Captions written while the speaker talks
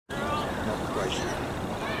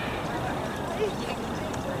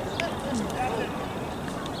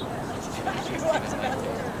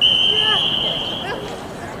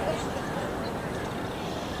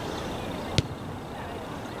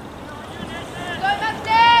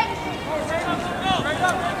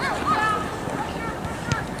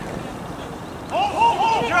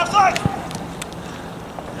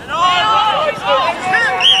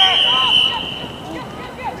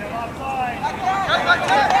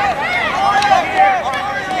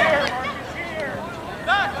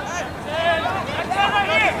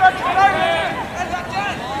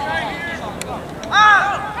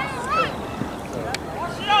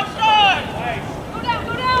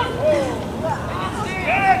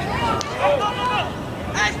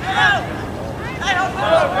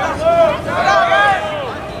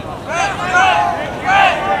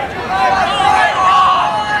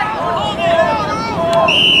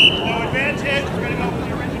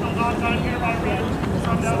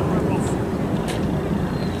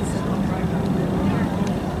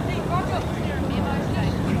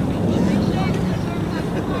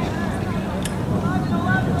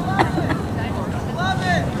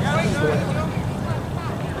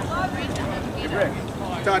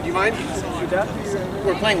Todd, do you mind?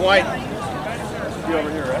 We're playing white. Be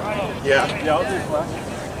over here, right? Yeah. Yeah, I'll do black.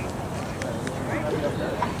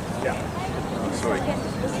 Yeah. Sorry.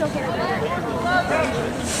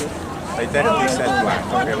 They definitely said black.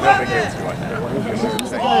 I'll be a little bit guilty right now.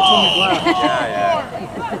 Yeah.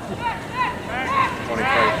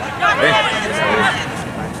 23.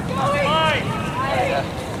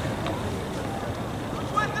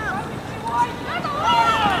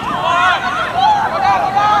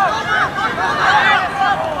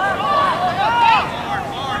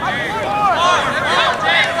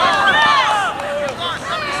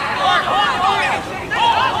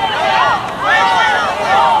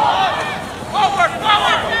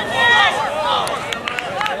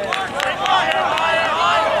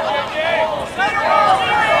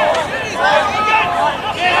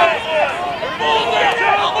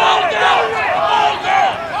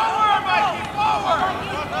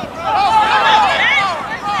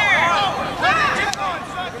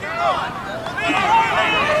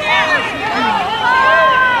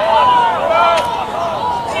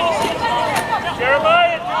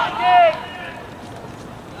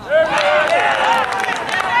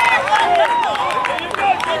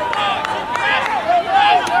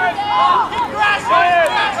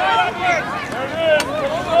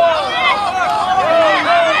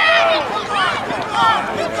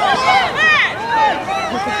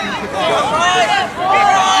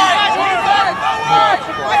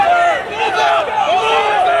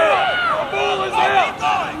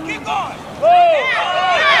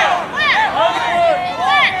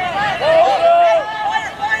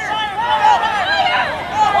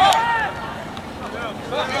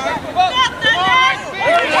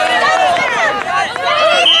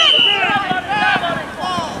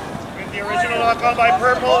 On by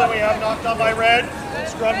purple, then we have knocked on by red, and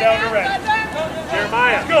scrum down to red.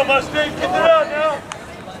 Jeremiah. Let's go, Mustangs. Get it out now.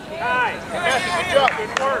 Nice. Good job. Good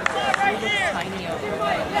work.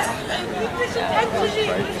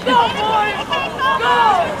 Go, boys. Go.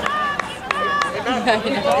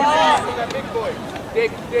 That big boy. Big.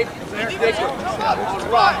 On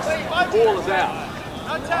rocks. Ball is out.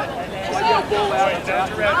 Why get a ball out? It's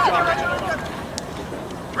out.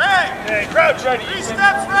 Red! Hey, crouch ready. 3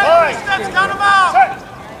 steps, Red! 3 steps, count them out! Set.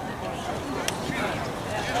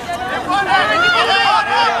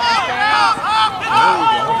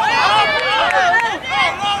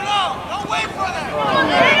 Don't wait for that!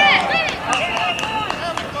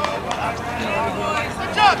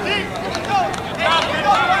 Good job, Pete! Go!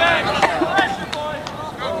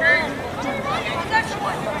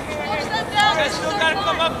 You guys still got to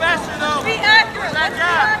come up faster, though. Be accurate. Good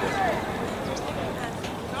job.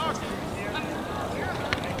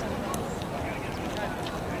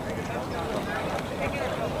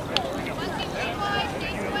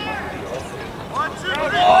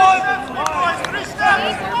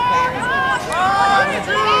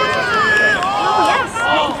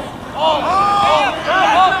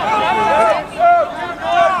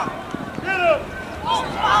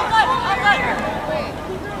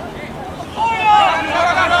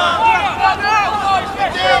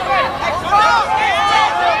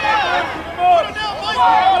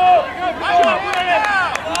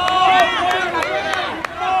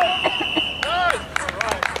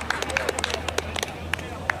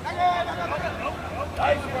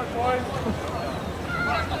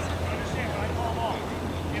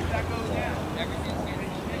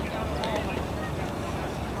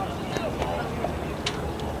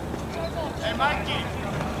 So,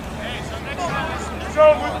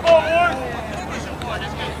 with the ball, boys.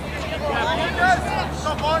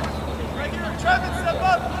 Come on. Right here. Travis, step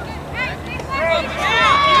up.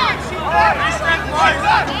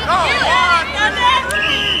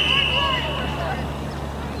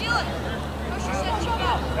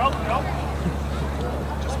 Nope.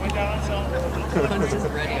 Just went down on some.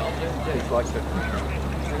 He likes it.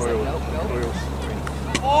 Oils.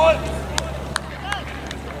 On.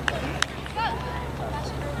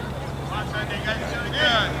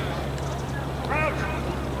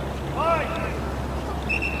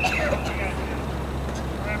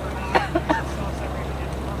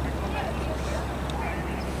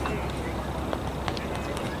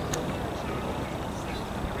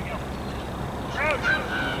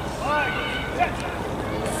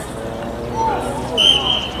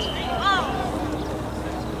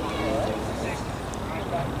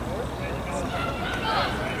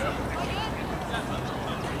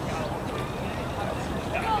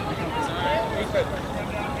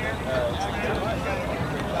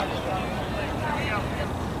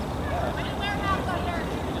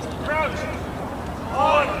 Crouch.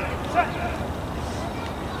 Line.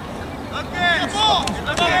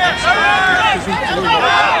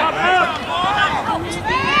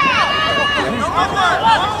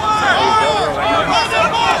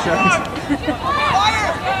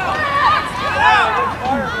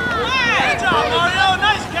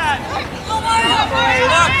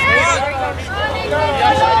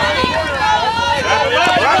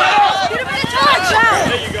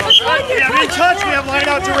 Touch, we have line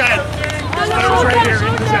out to red. That was right here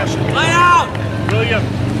in possession. Line out! William.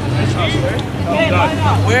 Nice touch there. Well done.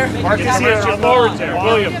 Where? Marcus here on forward there.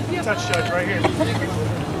 William. Touch judge right here.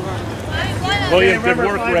 William, good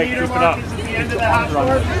work, Rick. Keep it up. At the end of the half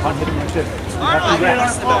court.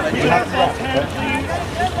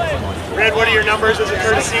 Red, what are your numbers as a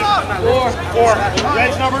courtesy? 4.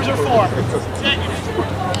 Red's numbers are 4.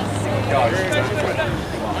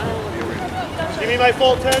 Give me my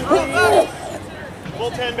full 10. Full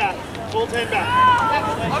 10 back. Full 10 back.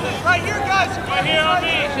 Right here, guys. Right here on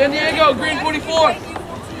me. San Diego, green 44.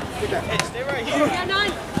 Stay right here. Stand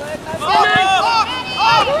 9.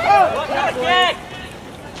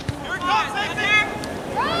 Here it comes, safety.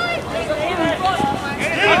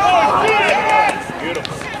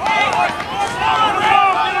 Beautiful.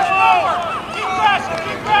 Keep pressing,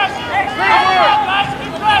 keep pressing. Keep pressing.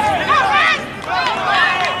 Keep pressing.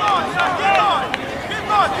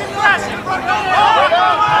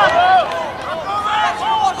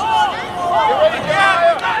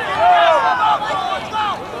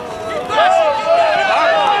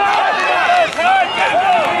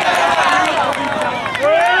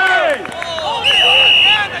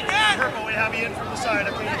 Purple, we have you in from the side.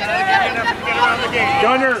 Okay, you gotta get around the gate.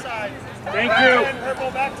 Gunner, thank you.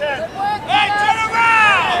 Purple, back 10. Hey, turn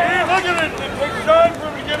around! Hey, look at it. It takes time for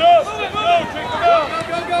him to get up.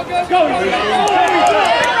 Go, take him out.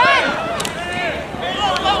 Go.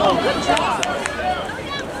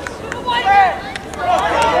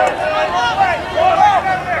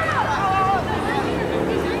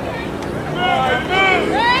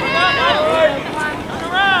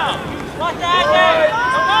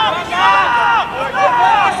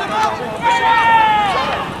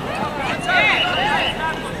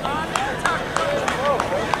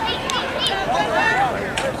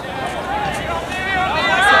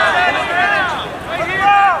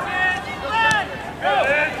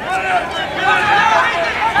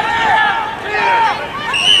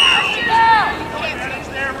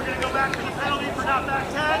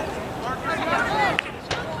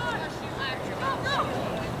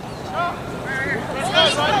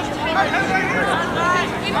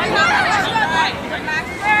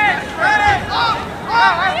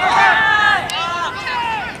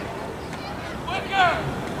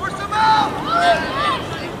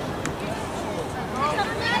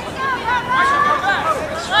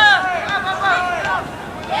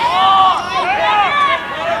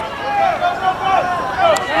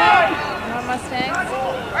 Mustangs.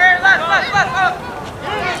 Left, up.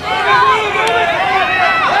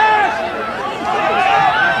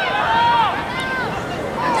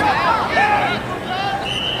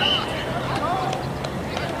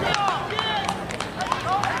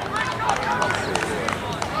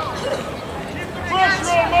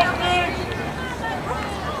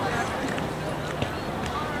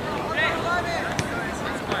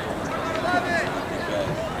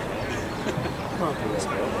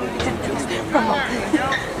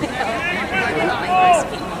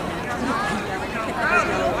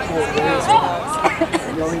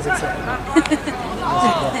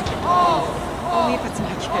 Only if it's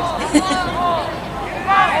my kid.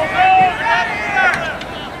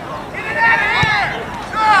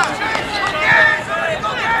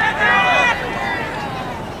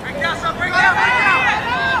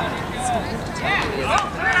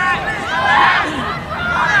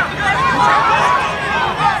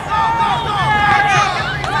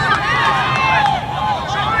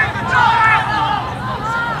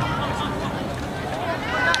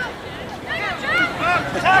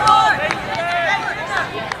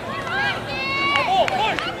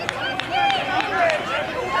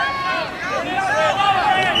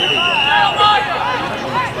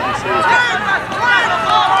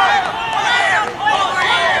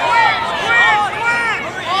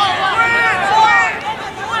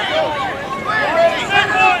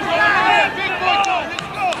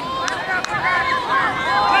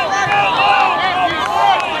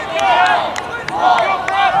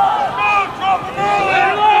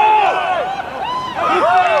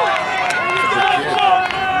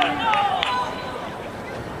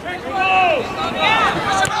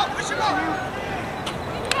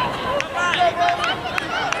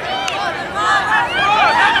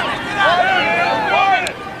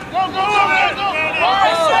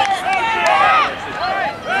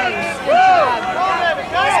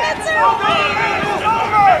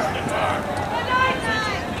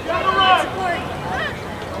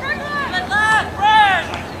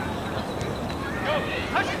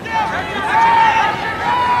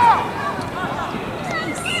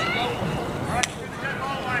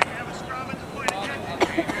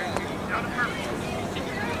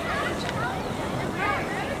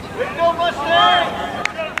 Go Mustangs!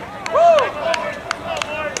 Woo!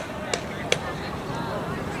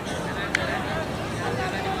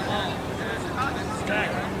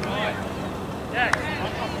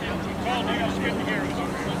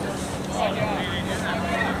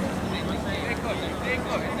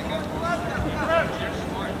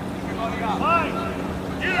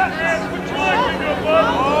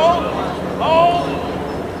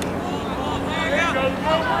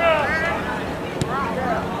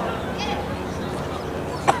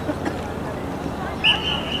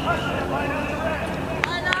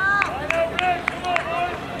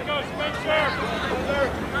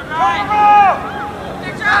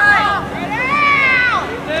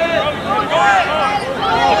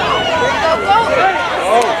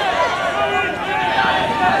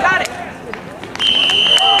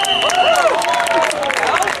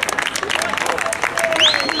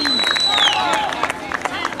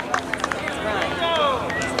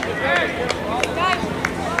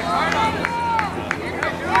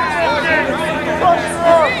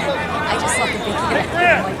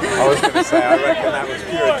 I was going to say, I reckon that was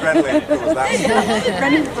pure adrenaline because that was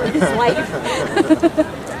running for his life.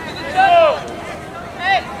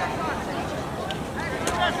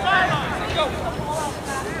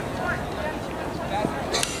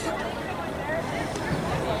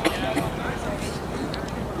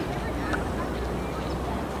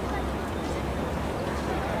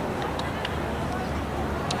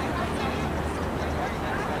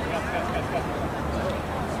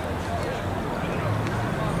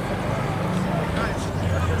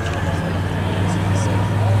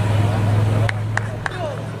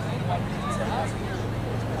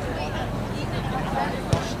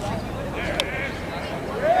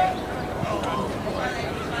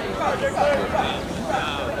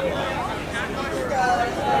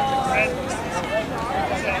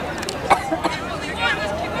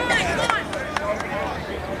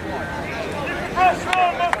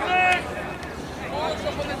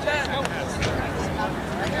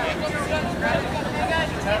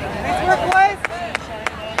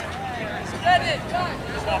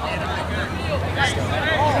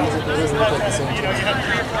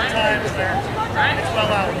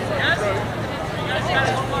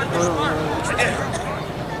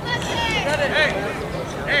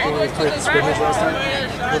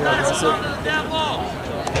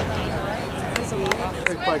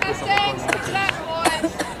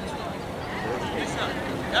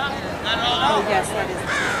 Oh yes, that is.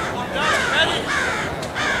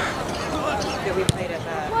 Yeah, we played at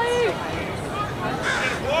that.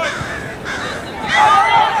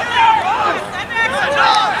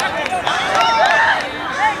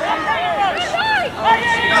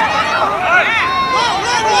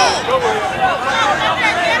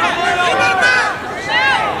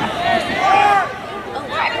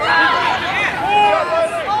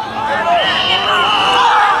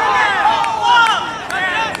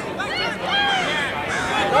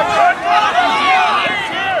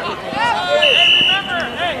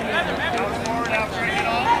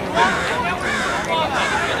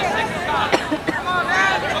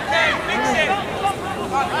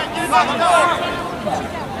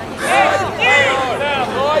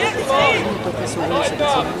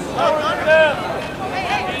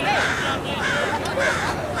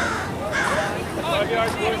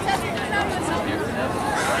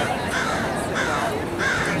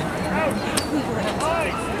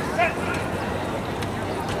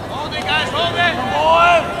 Hold it, guys, hold it!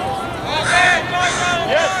 Hold it!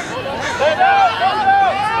 Yes! Stay down!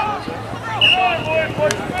 Come on, boys,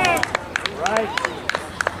 move! Right.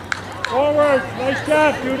 Forward! Nice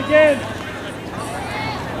job, do it again!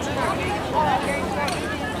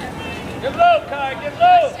 Get low, Kai, get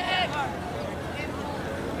low!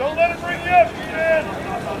 Don't let it bring you up, man!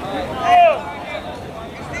 Low!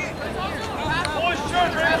 Push, sure,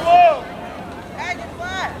 bring it low!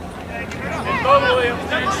 Get low, William! Get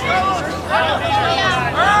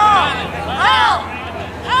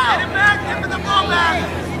him back, give him the ball back!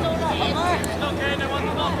 It's okay, they want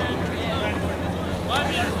the ball back.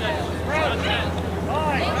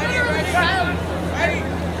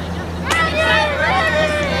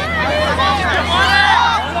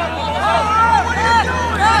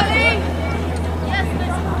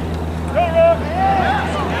 Go, Rob!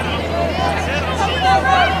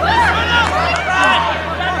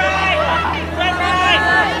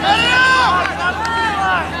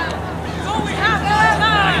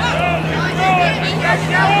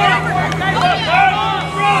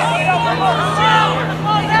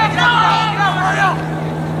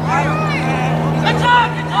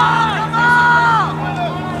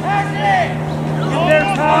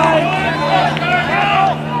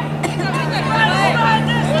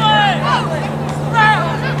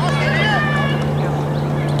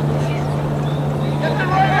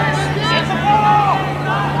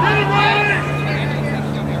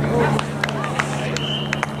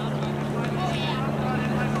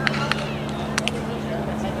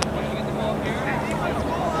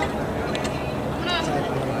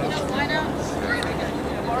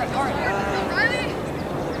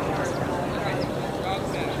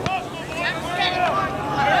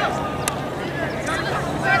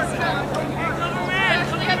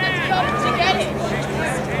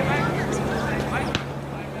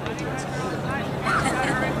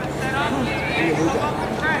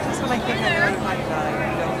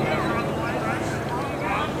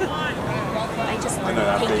 know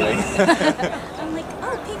that feeling. I'm like,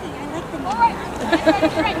 oh, Piggy, I like the name.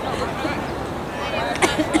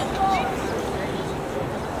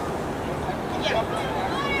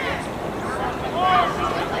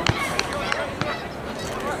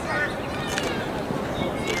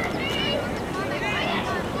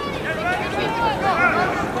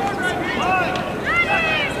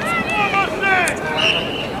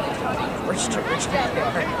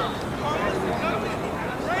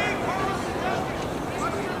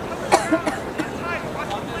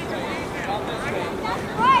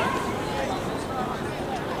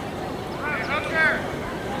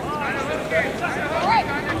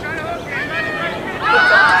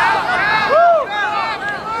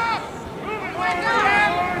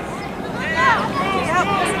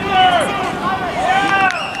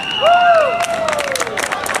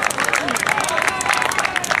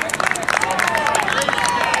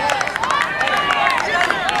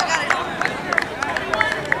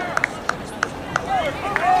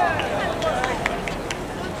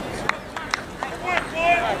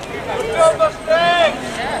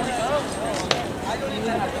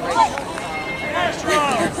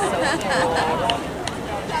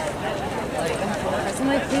 I'm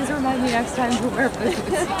like, please remind me next time to wear boots.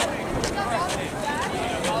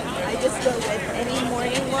 I just go with any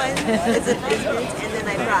morning one as a boots, and then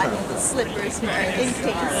I brought slippers for in case.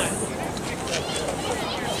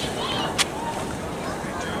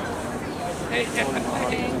 Hey,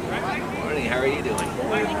 morning. How are you doing?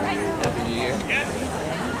 Happy New Year.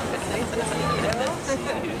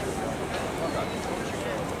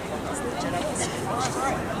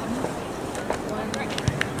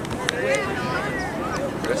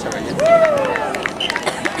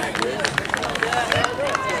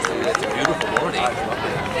 It's a beautiful morning.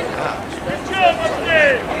 Wow.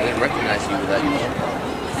 I didn't recognize you without you.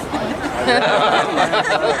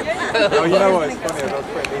 Oh, you know what? It's funny. I was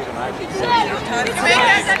putting these on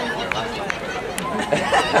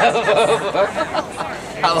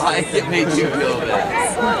How like it made you feel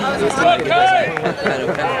bad.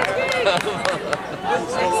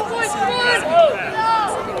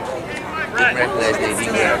 Didn't recognize that you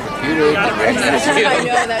were on a computer. Didn't recognize you. I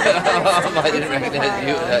know that. I didn't recognize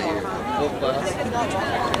you without your full class.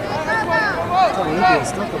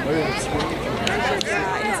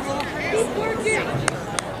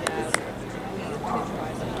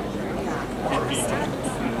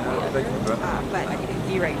 But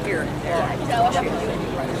you right here.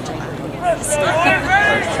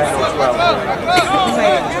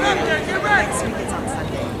 Next week is on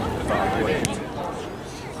Sunday.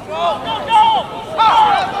 Go!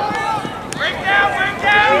 Break down!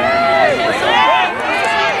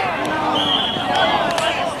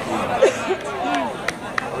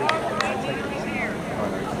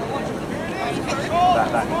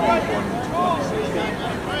 that huge one.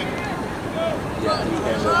 Yeah, he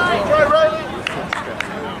came over.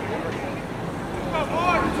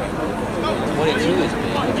 22 is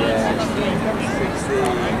big. Yeah, 16.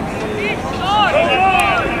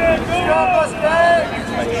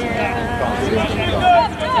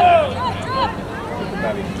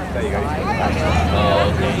 There you go.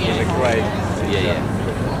 Oh, okay. It's a great. Yeah.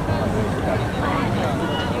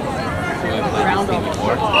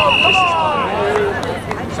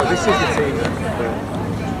 So this is the team that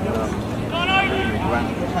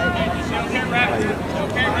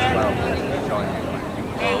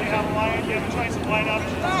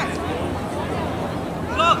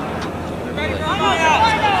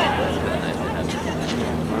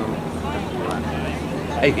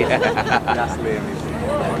that's Liam. He's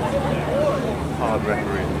hard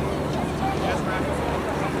referee.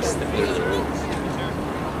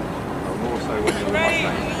 More so when you're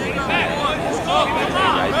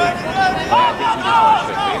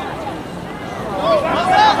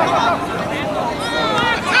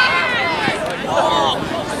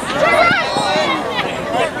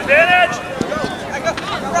Advantage!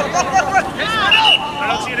 I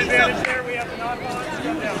don't see an advantage there. We have the knock on.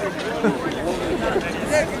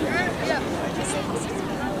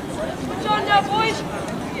 What's on now, boys?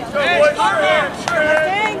 Go, boys. Sure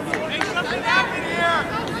hand. Make something happen here.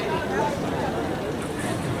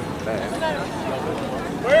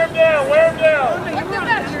 Wear him down.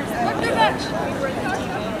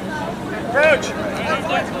 Approach.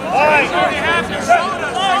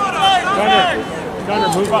 Line.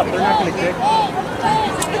 Gunner, move up. They're not going to kick.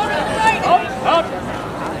 Up.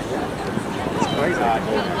 It's crazy.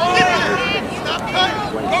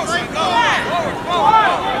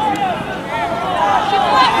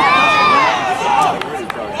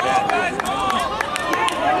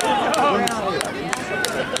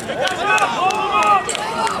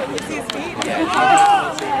 See his feet?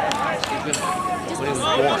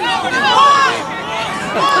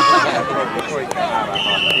 Before he came out, I'm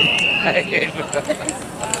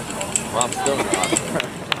Mom's still in the hospital.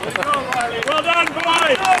 Well done,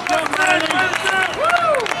 boys! Well done, Riley!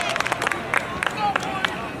 Woo!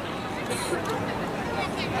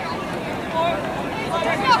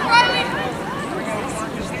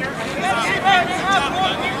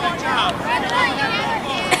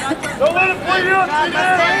 Don't let him play you up, man!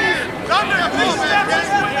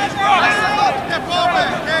 Step over,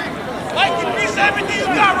 okay? Mike, you piece everything you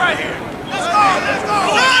got right here. Let's go, let's go!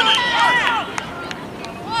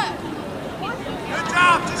 Good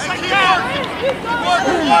job, just like that. Good work.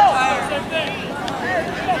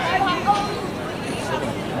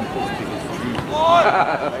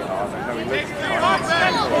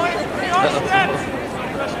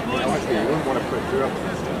 Honestly, you wouldn't want to put it through up.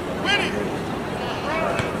 Ready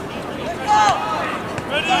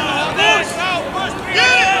to hold this!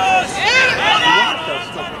 Get it!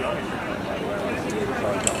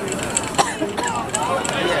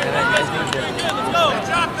 Good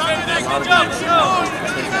job, Tony. Good job.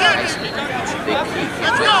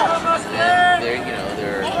 Let's go. They're, you know,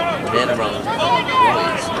 they're men around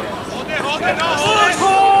boys. Hold it.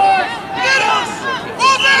 Get us!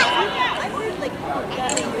 Hold it!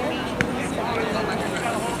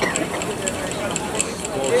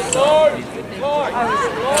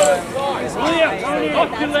 William, Tony, up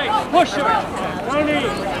your legs, push him. Tony,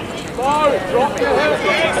 ball, drop your head.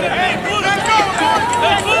 Hey, let's go!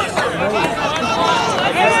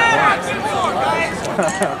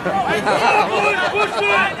 Push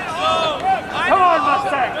it! Come on,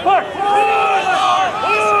 Mustang, push!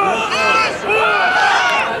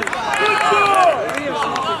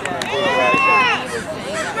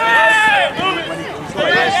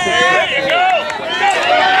 There you go!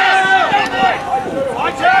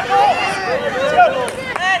 Watch out!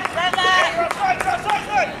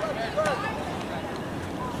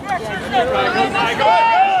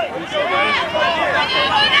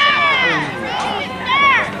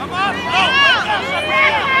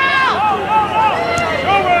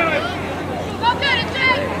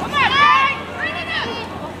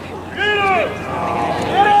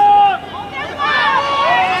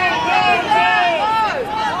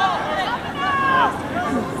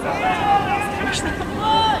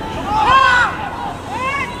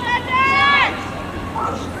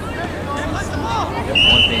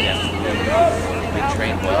 One thing that we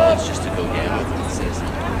train well is just to go down and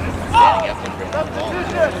standing up and bring the ball.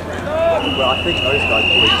 Well, I think those guys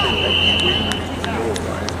probably think they can win more,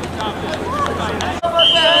 right?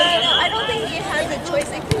 I don't think he has a choice.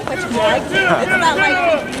 They pretty much drag him. It's not like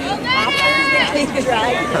he offers that they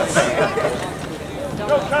drag him.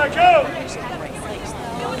 Go, Kai, go!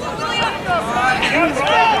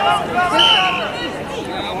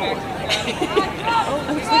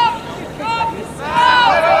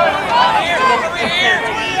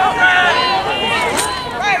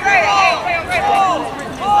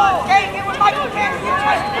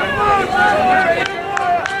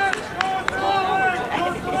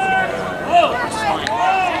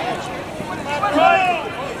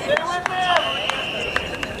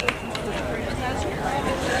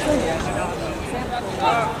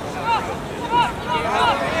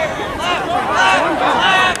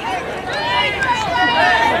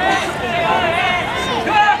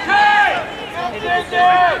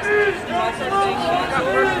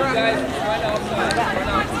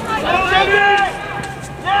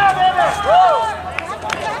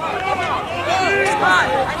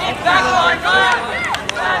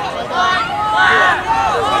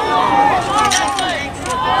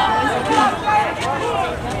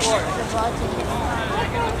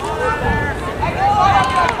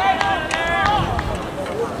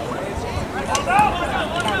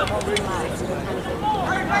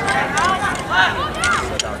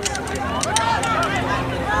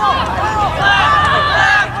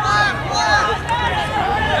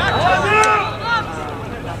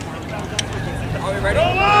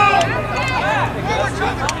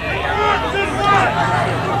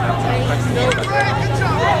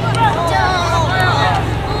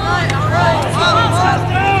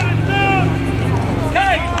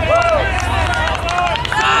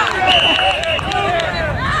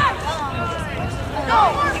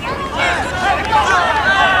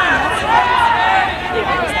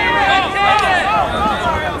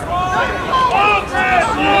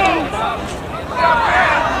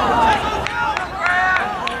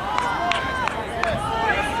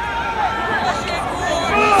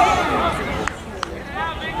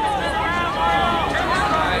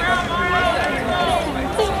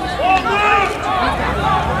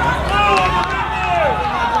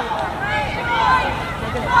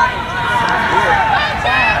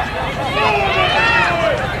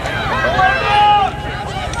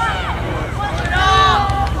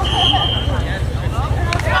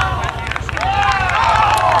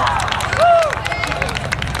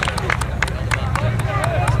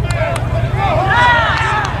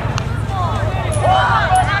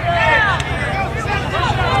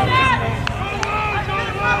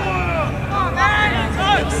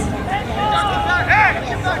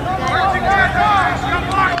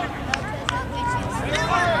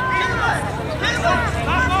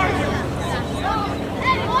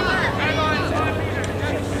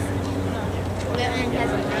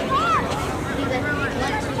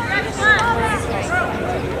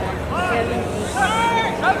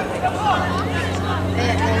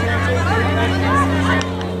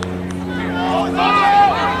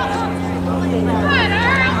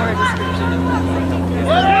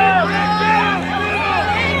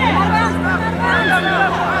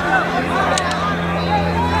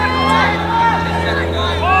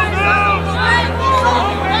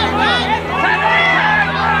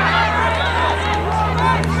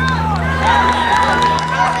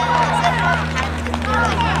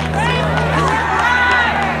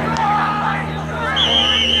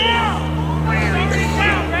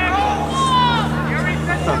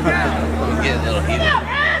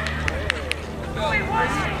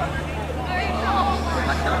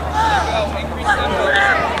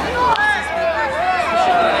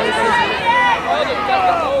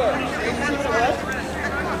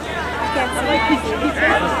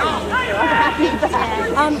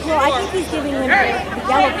 Well, I think he's giving him the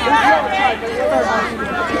yellow card.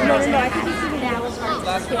 No, I think he's giving the yellow card.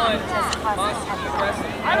 Last one.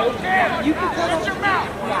 I don't care. You can put your mouth.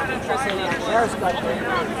 Yeah,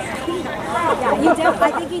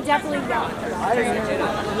 I think he definitely yelled.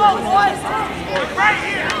 Come on, boys. Right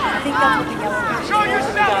here. I think that's what the yellow card. Show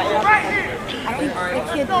yourself. Right here. I think the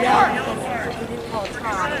kid yelled because he didn't call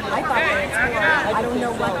time. I thought they had scored. I don't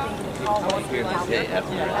know what they did call.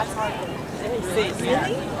 That's hard. Really? I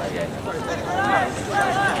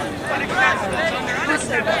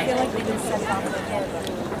feel like they didn't set it off the head.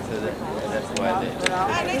 That's why they...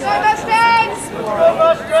 Go Mustangs! Go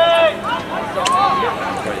Mustangs!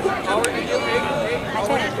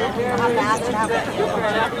 I think I'll have to ask him how that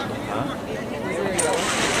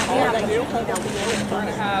All they do is they're going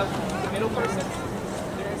to have the middle person.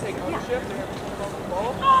 They're going to take ownership. They're going to put the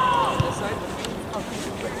ball on this side.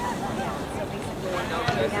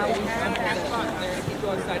 They're going to keep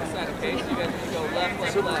going side to side, okay? So you guys are going to go left,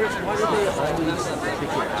 left, left. So why do they always pick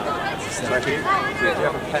it out? So if you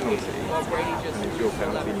have a penalty, and it's your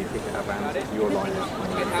penalty and you pick it up and your line is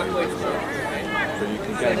Get halfway through, right? so you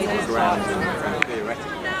can get it on the ground and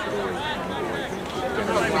theoretically you should always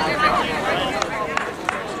generally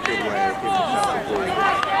it's a good way of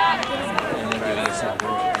giving yourself the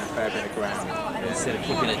ball and a fair bit of ground. Instead of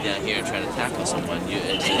kicking it down here and trying to tackle someone,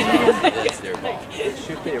 it's their ball. It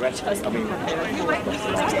should theoretically, I mean, yeah,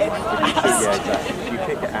 exactly. If you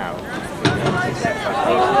kick it out, it's set back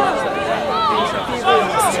over,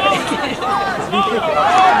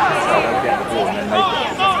 get the ball and then make it.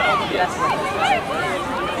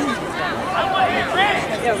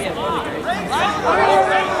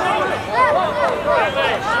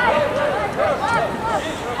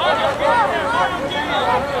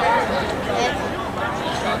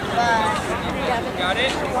 Got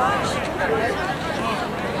it?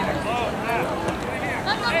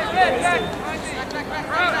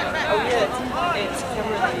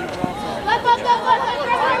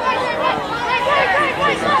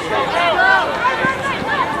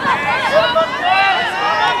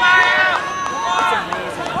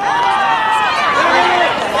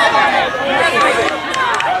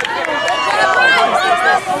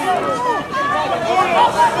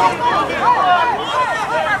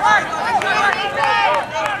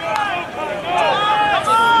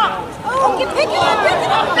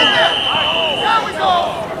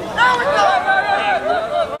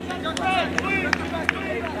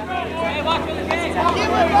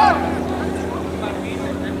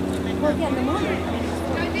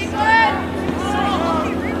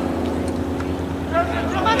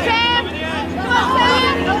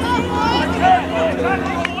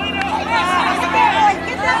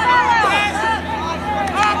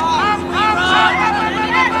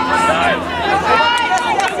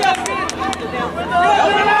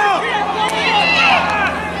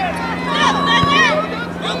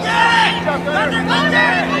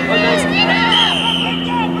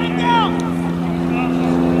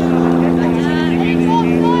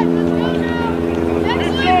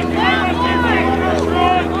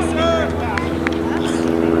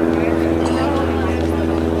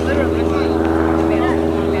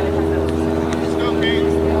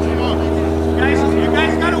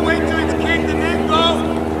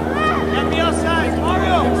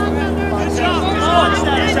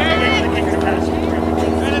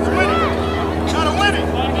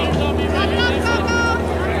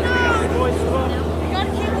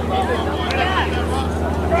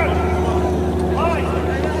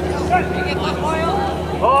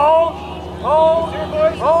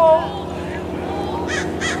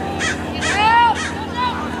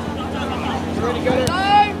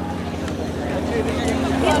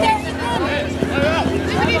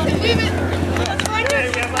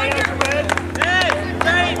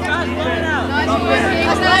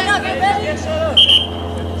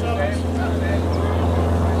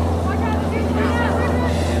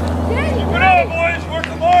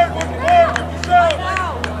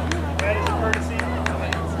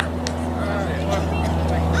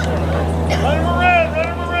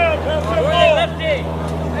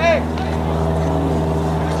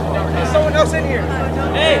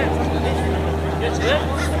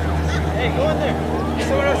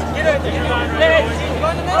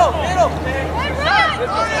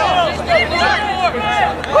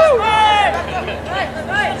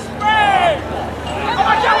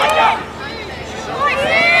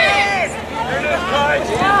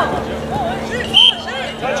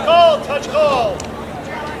 Touch call!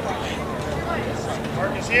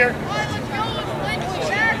 here.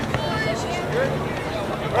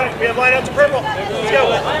 Right, we have line out to purple. Let's go.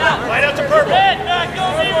 Line out to purple. Red, back, go,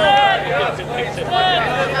 red.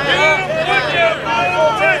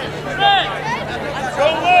 Go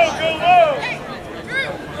low, go low.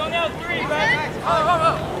 Go now, 3, back.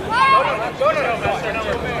 Donut, that's their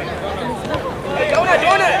number. Hey, donut.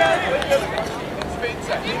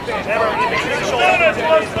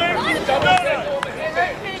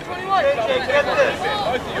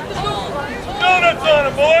 Donuts on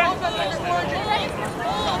him, boy!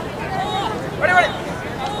 Ready!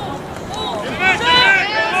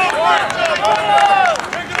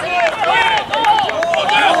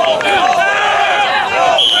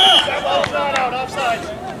 Offside.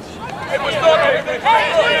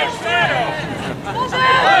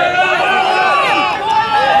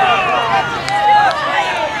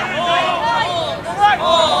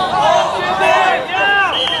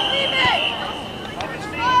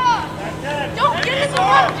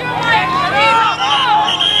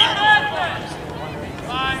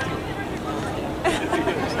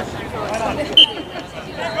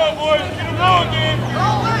 Go, boys! Get him going, game!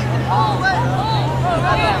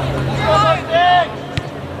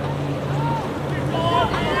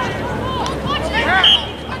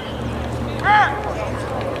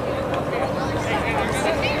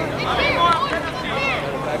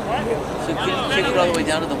 So can you kick it all the way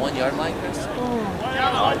down to the 1 yard line, Chris?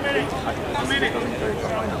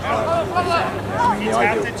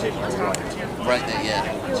 Right there, yeah.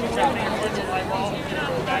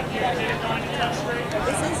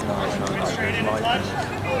 This is Straight in and clutch.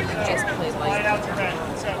 Just plays Line out to red.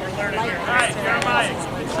 That's what we're learning here. All right, Jeremiah.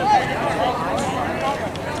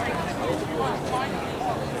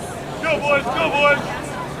 Go, boys. Go, boys.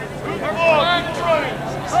 Move the ball. Keep it running.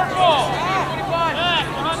 Purple. 25. Back.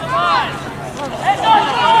 Behind the line. Hey,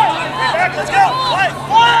 back. Let's go. Fire!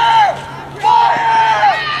 Fire!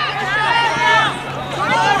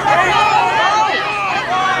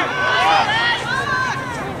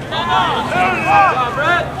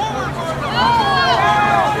 Brett.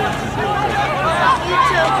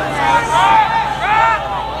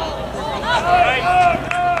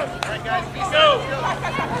 Let's go.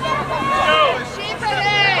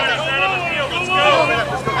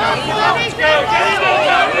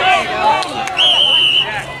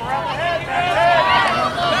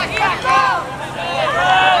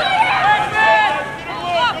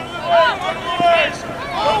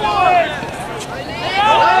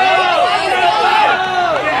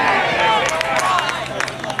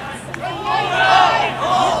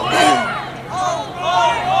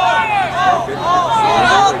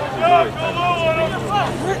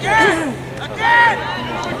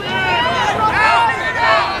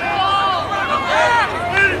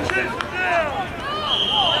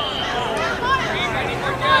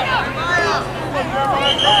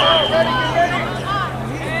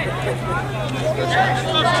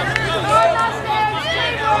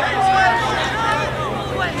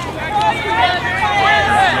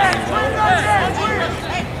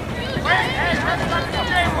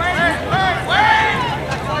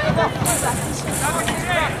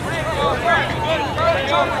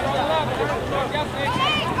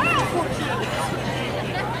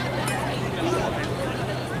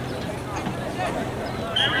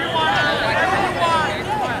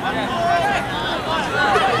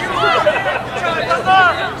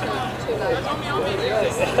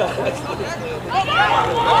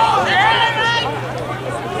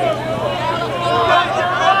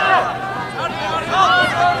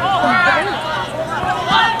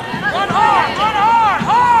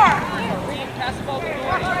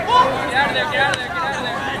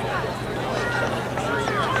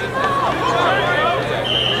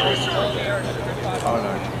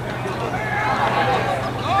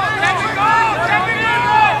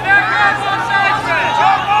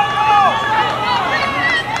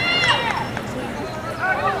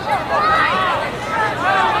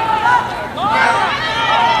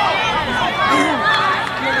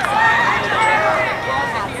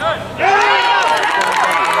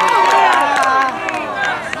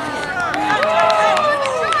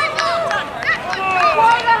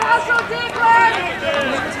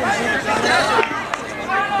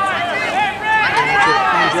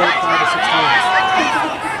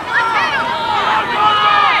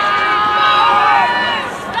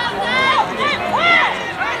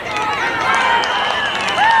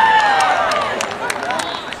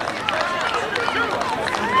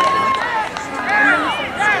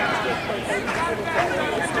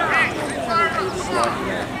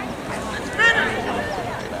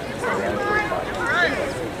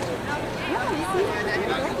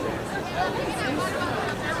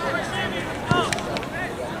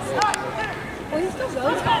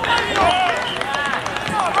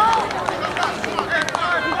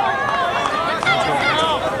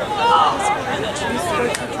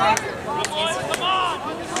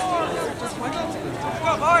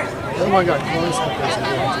 The other one got close because of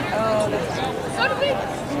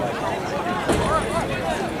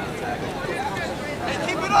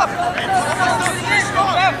Keep it up!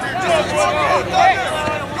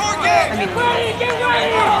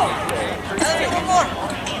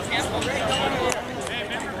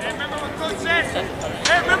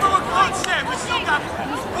 Remember what Coach said. We still got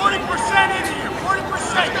 40% in here.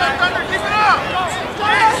 40%. Thunder, keep it up!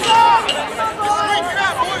 Keep it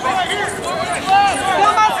up, boys, right here.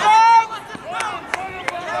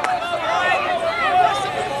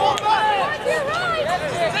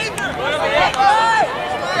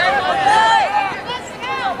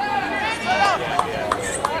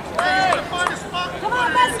 Come on, Come on,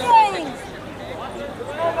 Mustangs!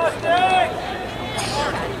 Come on, Mustangs!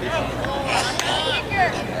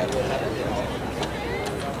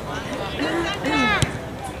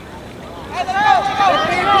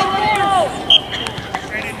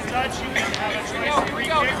 Straight into touch. You can have a choice of free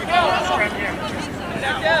kick. We can go from here.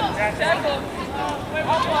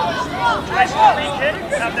 Nice free kick.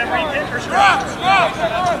 Have them re-kick or scrub.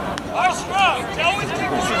 Our scrub. Always keep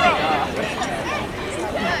the scrub.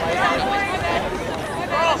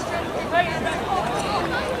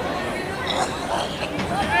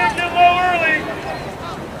 Get low early.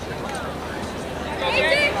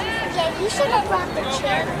 You should have brought the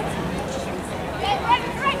chair.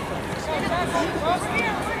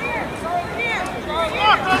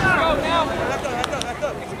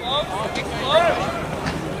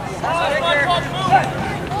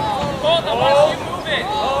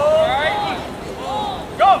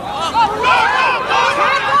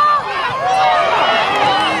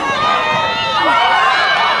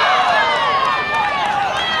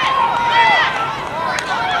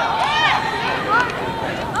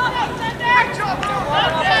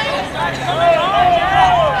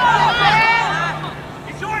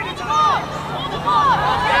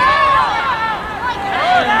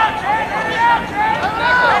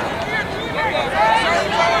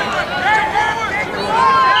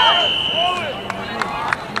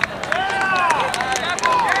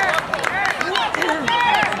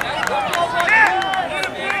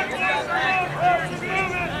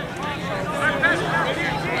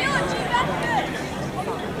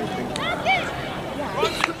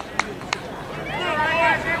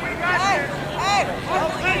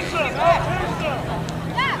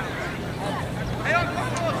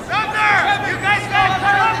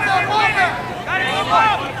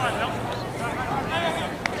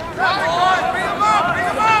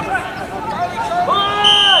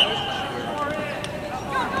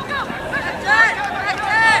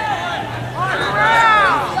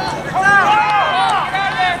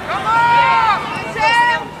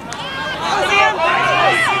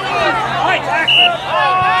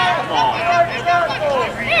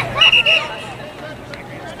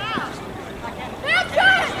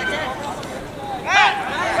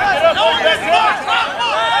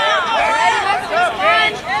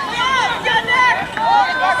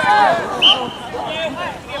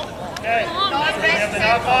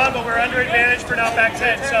 On, but we're under advantage for now back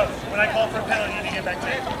 10. So when I call for a penalty, you need to get back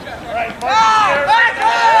 10. All right,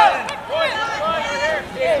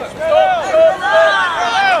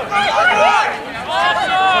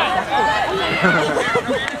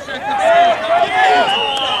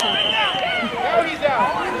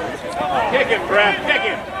 Kick it, Brad. Kick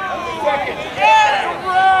it.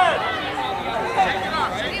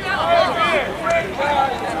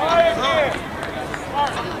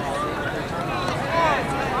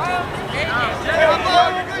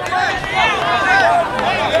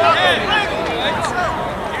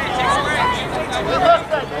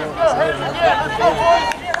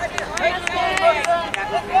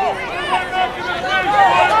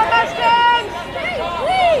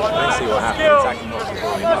 Let's see what happens. Attacking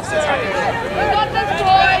Washington. We must attack.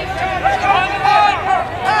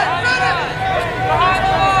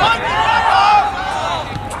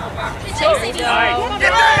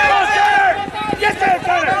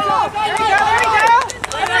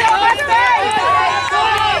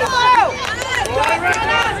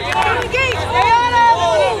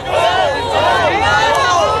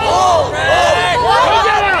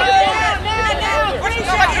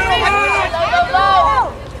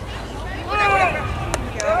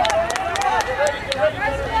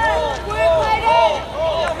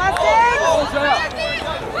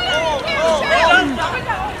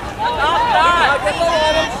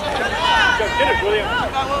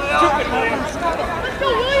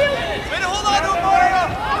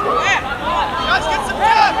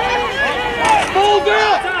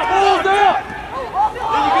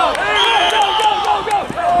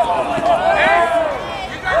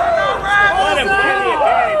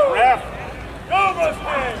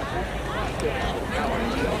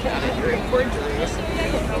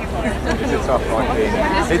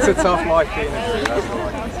 a tough life being in it, that's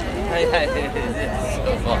why.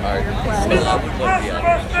 It's so hard. So I would love to be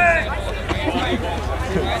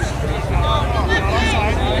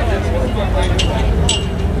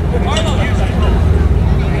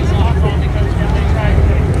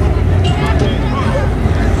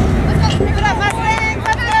Keep it up, Mustangs!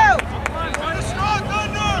 Let's go! Let's go,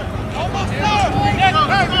 Thunder! Almost done!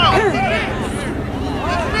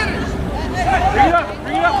 Let's finish!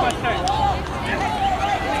 Bring it up, Mustangs!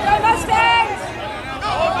 Go, Mustangs! Go,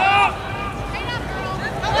 up!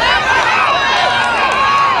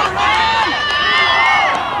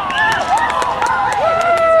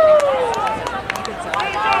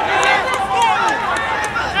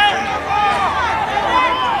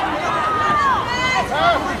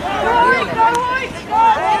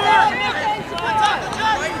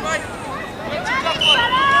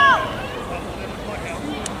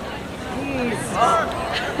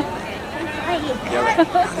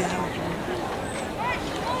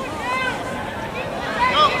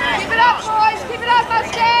 Keep it up, boys! Keep it up,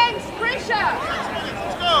 Mustangs! Pressure!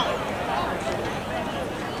 Let's go!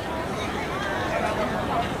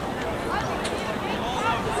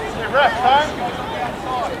 Hey, ref, time?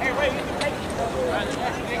 Hey, wait.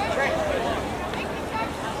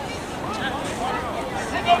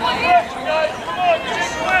 Guys, come on, get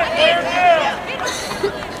it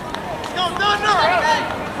quick! Go, Thunder!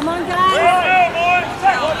 Come on, guys!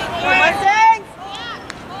 Mustangs!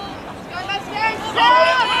 Go, Mustangs!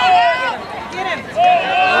 Get him!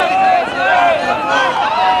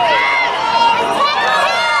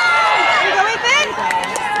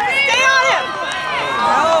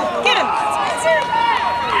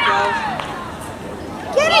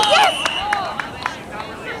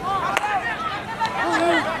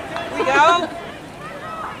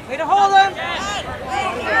 Way to hold him!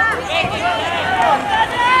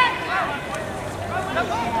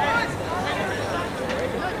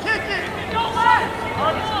 Kick it!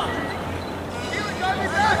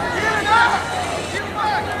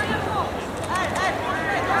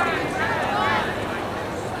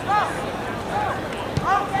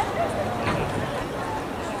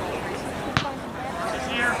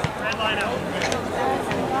 Here, red line out.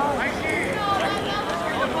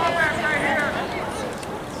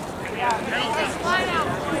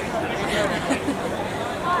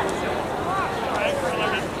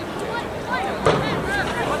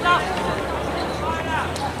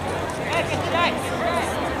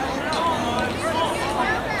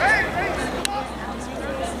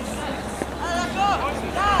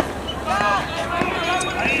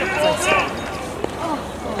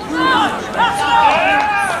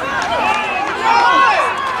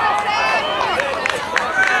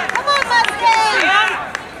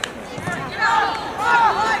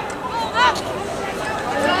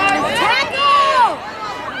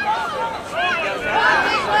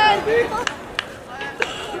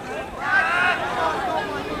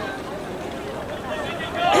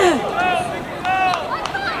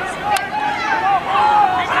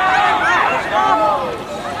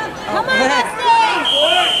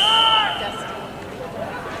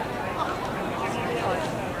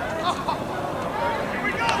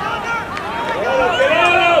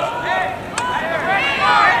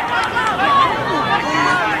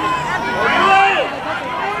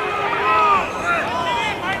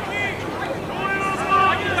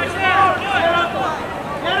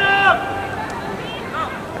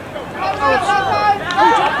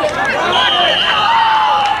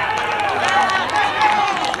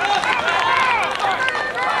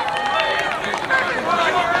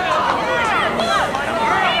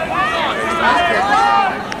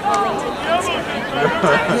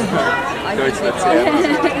 Go to the tip.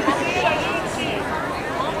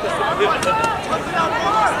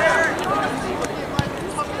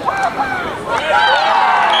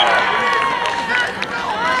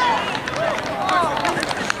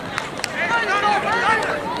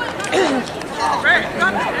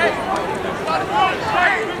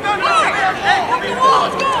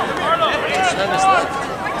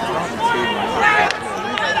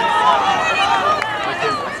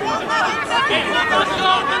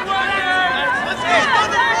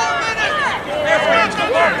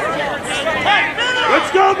 Let's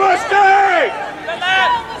go, Mustang!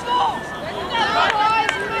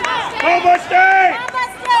 Go, Mustang!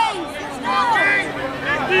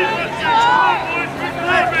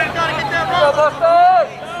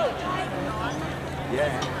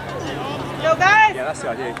 Yo, guys! Yeah, that's the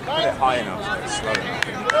idea. Put it high enough so it's slow enough.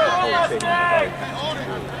 And the whole thing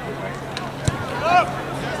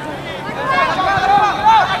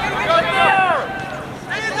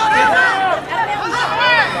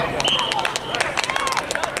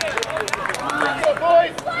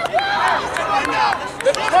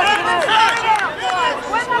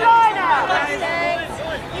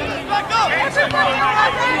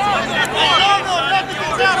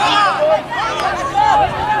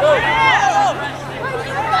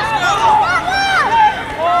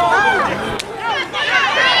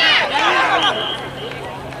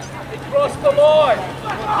Cross the line.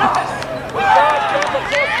 We can't jump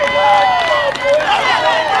across the line.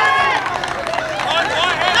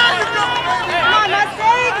 Come on,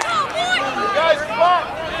 Mustangs! Guys, come on.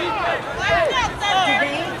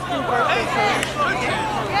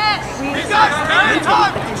 You guys, take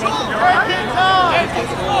time! Take time! Take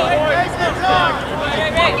time!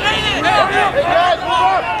 Hey guys, move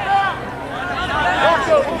up.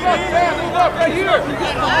 Marco, move up, man, move up, right here.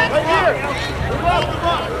 Right here. Move up, move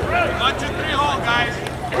up. 1, 2, 3, hold, guys.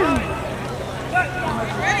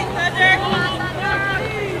 Ready, Cedric? Hold it,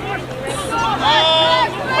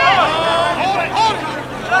 hold it!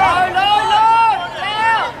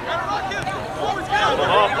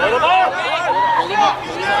 Pull him up.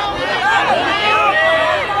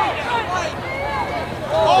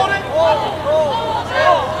 Hold it!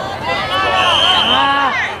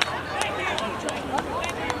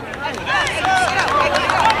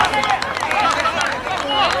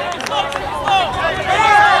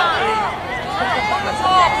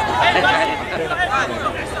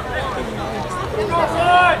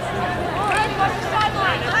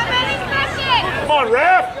 Come on,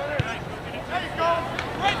 ref.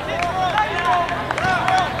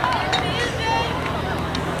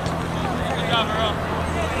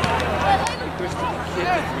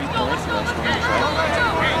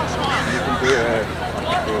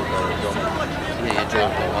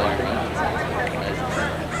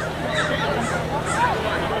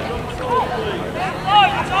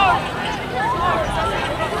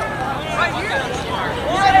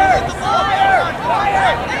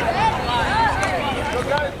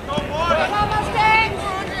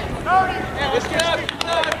 Let's get up.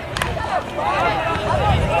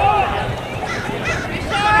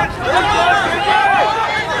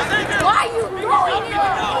 Why are you throwing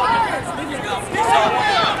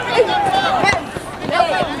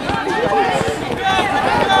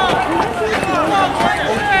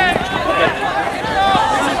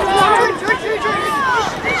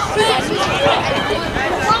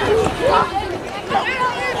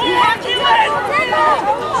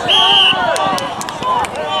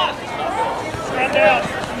Stand down.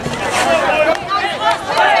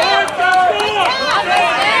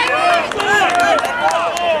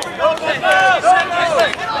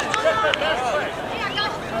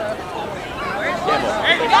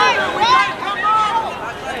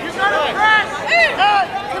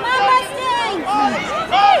 Come on, Mustangs!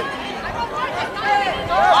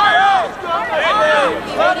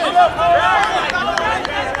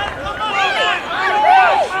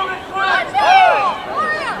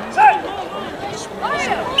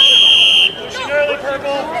 Pushing early,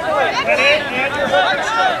 Purple. And your hook.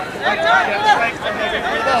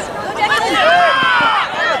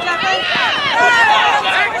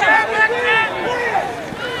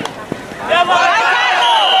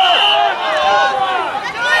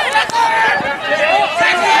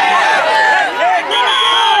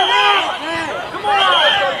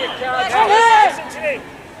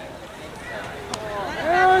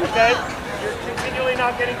 Okay, you're continually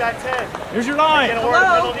not getting that 10. Here's your line. You're going to award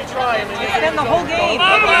a penalty try. And then you're getting the whole game.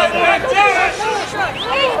 Okay, let's go.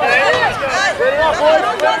 Straight it up, boys.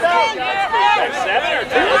 Back 7 or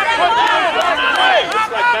 10?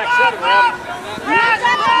 Looks like back 7.